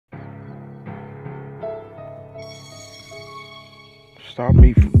Stop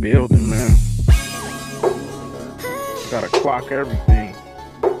me from building, man. Gotta clock everything.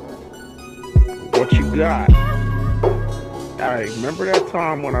 What you got? Hey, remember that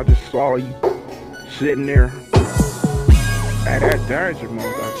time when I just saw you sitting there? Hey, that danger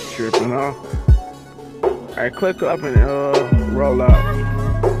mode got you tripping, huh? Hey, click up and roll up.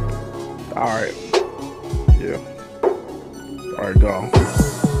 Alright. Yeah. Alright, go.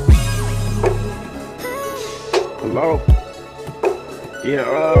 Hello? Yeah,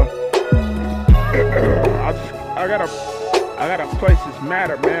 I gotta place this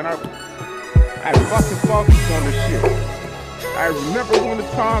matter, man. I fucking focus on this shit. I remember one of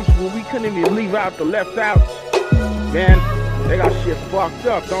the times when we couldn't even leave out the left outs. Man, they got shit fucked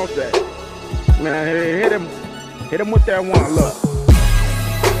up, don't they? Man, hit him with that one. Look,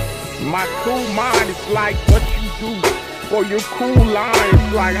 my cool mind is like what you do for your cool line.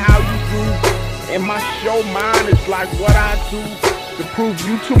 It's like how you do, and my show mind is like what I do to prove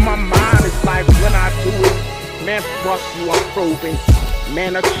you to my mind. It's like when I do it, man, fuck you, I'm proving.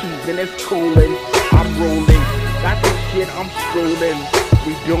 Man, achieving, it's coolin', I'm rolling. Got this shit, I'm strolling.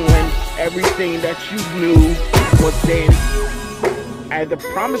 We doing everything that you knew was then. And the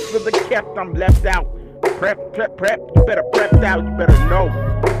promise for the kept, I'm left out. Prep, you better prep out, you better know.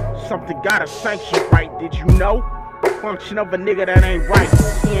 Something gotta sanction right, did you know? Function of a nigga that ain't right,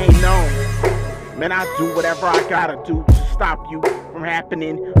 he ain't known. Man, I do whatever I gotta do to stop you from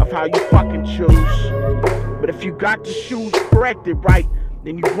happening of how you fucking choose. But if you got the shoes corrected right,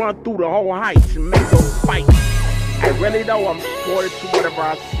 then you run through the whole heights and make those fights. I really know I'm sported to whatever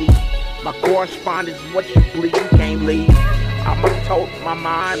I see. My correspondence is what you bleed, you can't leave. I'ma tote my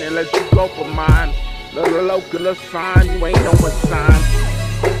mind and let you go for mine. Little local sign, you ain't no one sign.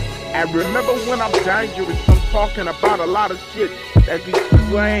 I remember when I'm dangerous, I'm talking about a lot of shit that gets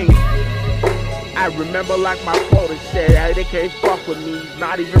you lame. I remember like my quote said, hey, they can't fuck with me,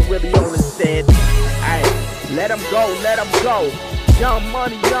 not even really on the set. Hey, let them go, let them go. Young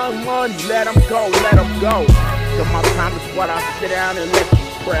money, let them go, let them go. So my time is what I sit down and let you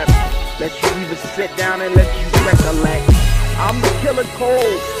prep. Let you even sit down and let you recollect. I'm the killer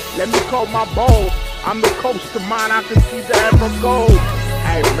cold, let me call my bowl. I'm the coast to mine, I can see the ever gold.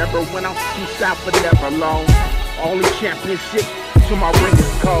 I remember when I'm peace out but never alone. Only championship till my ring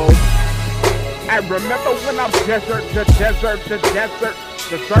is cold. I remember when I'm deserted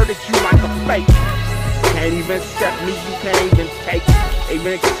you like a fake. Can't even accept me, you can't even take.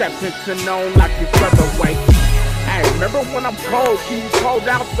 Even acceptance to known like your featherweight. I remember when I'm cold, can you hold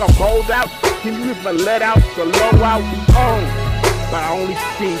out the hold out? Can you even let out the low out? But I only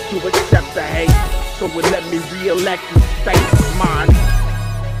seem to accept the hate, so it let me re-elect the state of mind.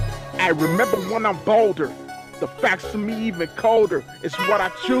 I remember when I'm bolder, the facts to me even colder, it's what I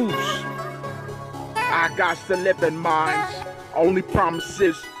choose. I got to live in minds, only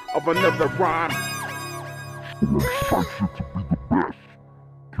promises of another rhyme. I'm excited to be the best.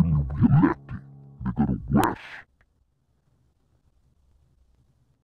 Can you re-elect it, nigga, the West?